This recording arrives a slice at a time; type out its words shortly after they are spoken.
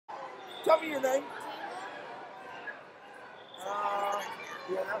Tell me your name.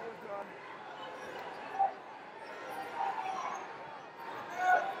 Yeah, that was done.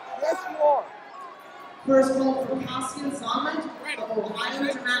 Yes, you are. First goal for Cassian Zahmet of Ohio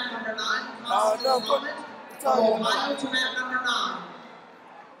to mat number 9. Cassian No, Zahmet of Ohio to mat number 9.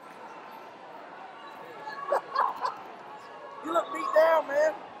 You look beat down,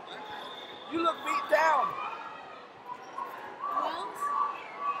 man. You look beat down.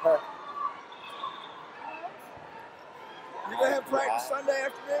 You gonna have practice Sunday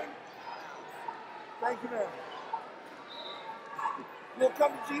afternoon? Thank you, man. You'll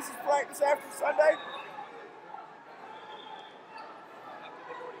come to Jesus practice after Sunday?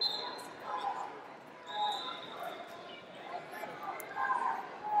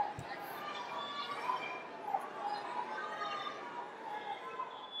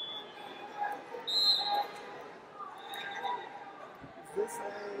 Is this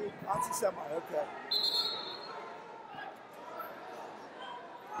a Ponzi semi? Okay.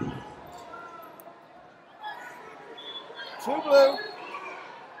 Two blue.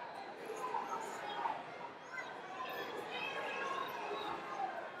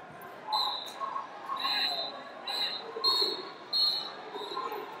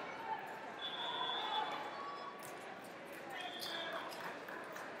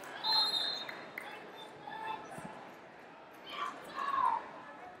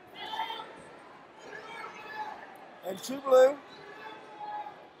 And two blue.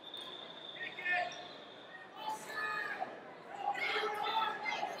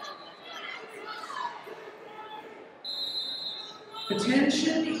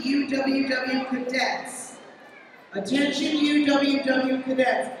 Attention UWW cadets. Attention UWW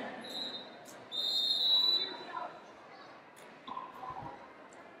cadets.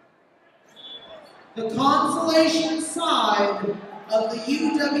 The Consolation side of the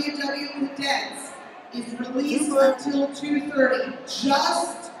UWW cadets is released until 2:30.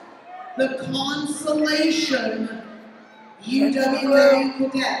 Just the Consolation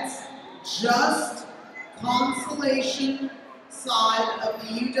UWW cadets. Just Consolation side of the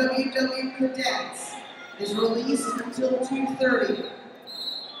UWW cadets is released until 2:30.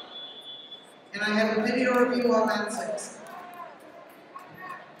 And I have a video review on mat 6.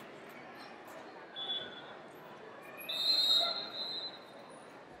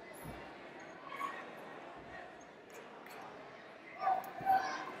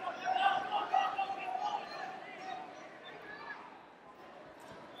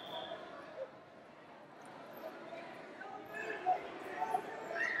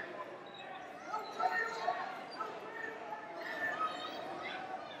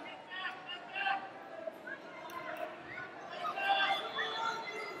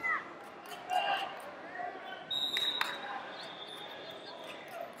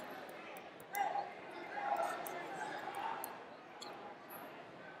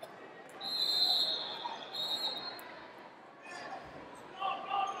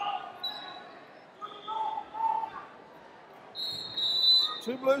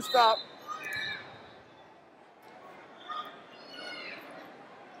 Two blue, stop.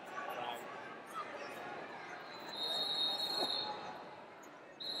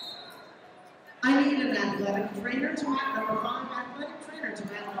 I need an athletic trainer to mat number 5. Athletic trainer to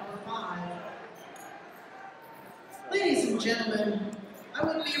mat number 5. Ladies and gentlemen, I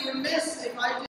would be remiss if I did